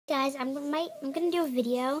guys, I'm gonna do a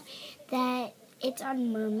video that it's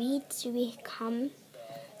on mermaids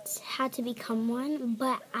how to become one,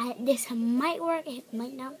 but this might work, it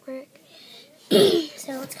might not work.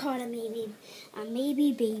 So let's call it a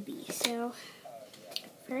maybe baby. So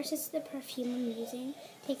first it's the perfume I'm using.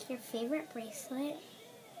 Take your favorite bracelet,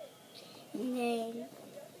 and then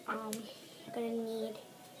I'm gonna need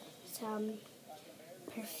some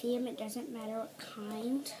perfume. It doesn't matter what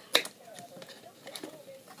kind.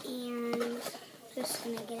 And just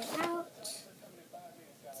gonna get it out.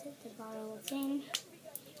 Set the bottle in.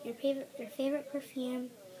 Your favorite perfume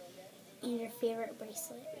and your favorite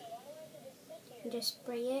bracelet. And just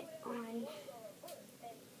spray it on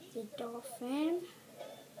the dolphin.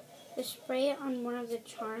 Just spray it on one of the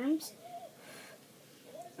charms.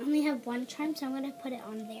 I only have one charm, so I'm gonna put it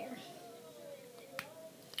on there.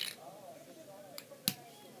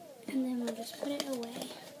 And then we'll just put it away.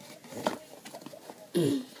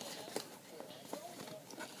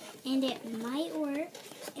 And it might work,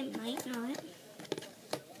 it might not.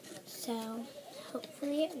 So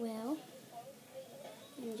hopefully it will.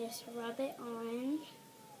 And just rub it on.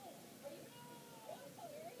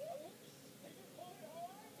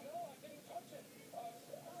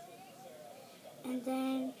 And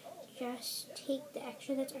then just take the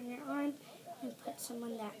extra that's on your arm and put some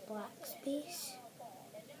on that black space.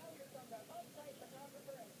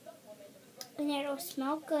 And it'll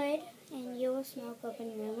smell good, and you will smell good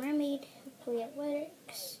when you're a mermaid. Hopefully it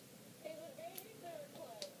works.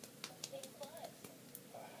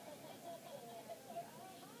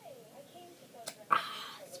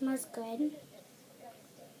 It smells good.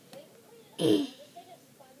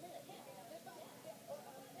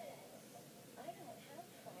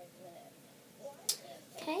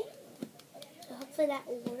 Okay, so hopefully that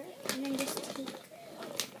will work. And then just take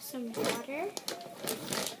some water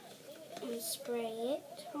and spray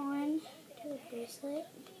it on to the bracelet.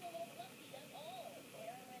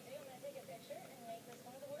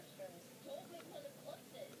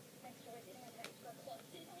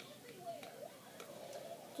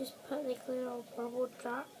 Just put like little bubble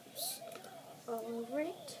drops all over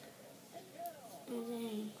it, and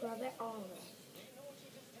then rub it all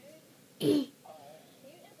in.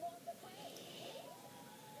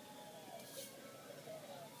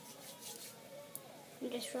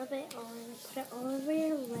 And just rub it all over, put it all over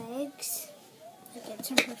your legs, and get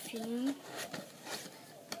some perfume.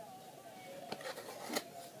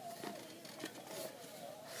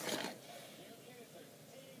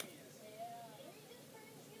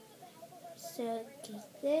 So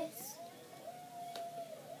take this.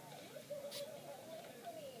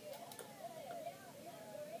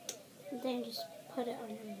 And then just put it on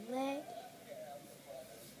your leg.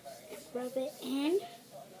 Rub it in.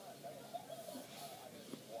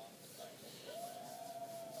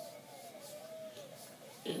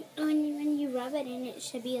 When you rub it in, it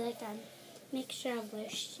should be like a mixture of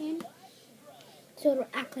lotion. So it'll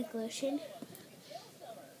act like lotion.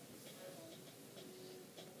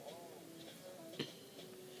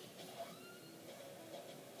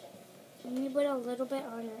 And you put a little bit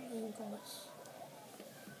on your ankles.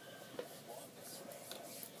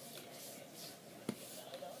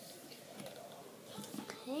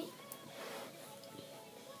 Okay.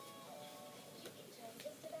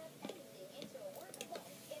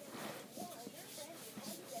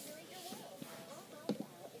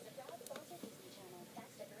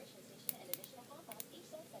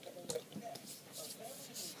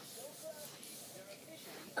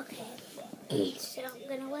 Okay, so I'm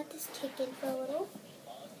going to let this kick in for a little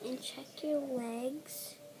and check your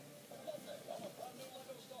legs.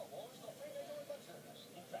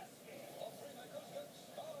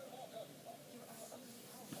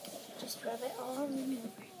 Just rub it all over.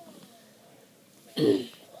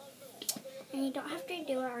 And you don't have to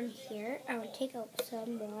do it on here. I would take out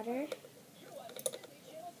some water,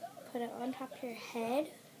 put it on top of your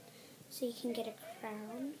head so you can get a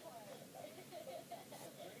crown.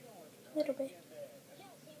 A little bit.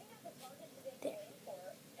 There.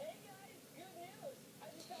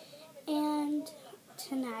 And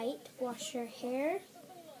tonight, wash your hair.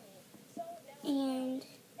 And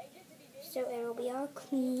so it'll be all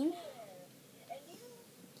clean.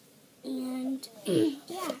 And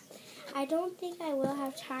yeah, I don't think I will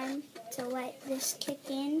have time to let this kick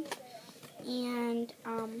in and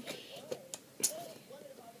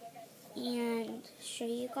show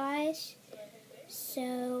you guys.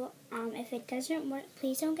 So if it doesn't work,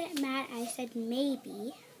 please don't get mad. I said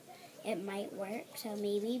maybe it might work, so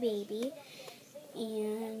maybe baby.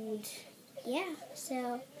 And yeah,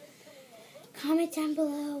 so comment down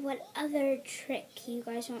below what other trick you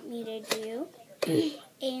guys want me to do.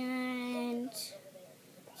 And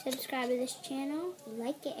subscribe to this channel.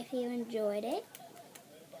 Like it if you enjoyed it.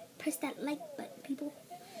 Press that like button, people.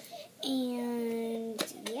 And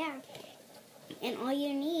yeah. And all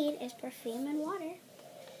you need is perfume and water.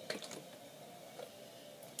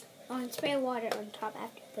 Oh, and spray water on top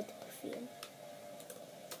after you put the perfume.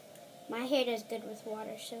 My hair does good with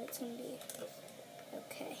water, so it's going to be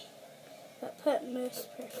okay. But put most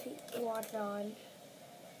perfume water on.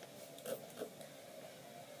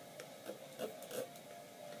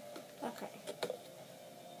 Okay.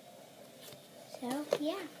 So,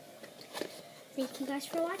 yeah. Thank you guys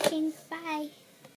for watching. Bye.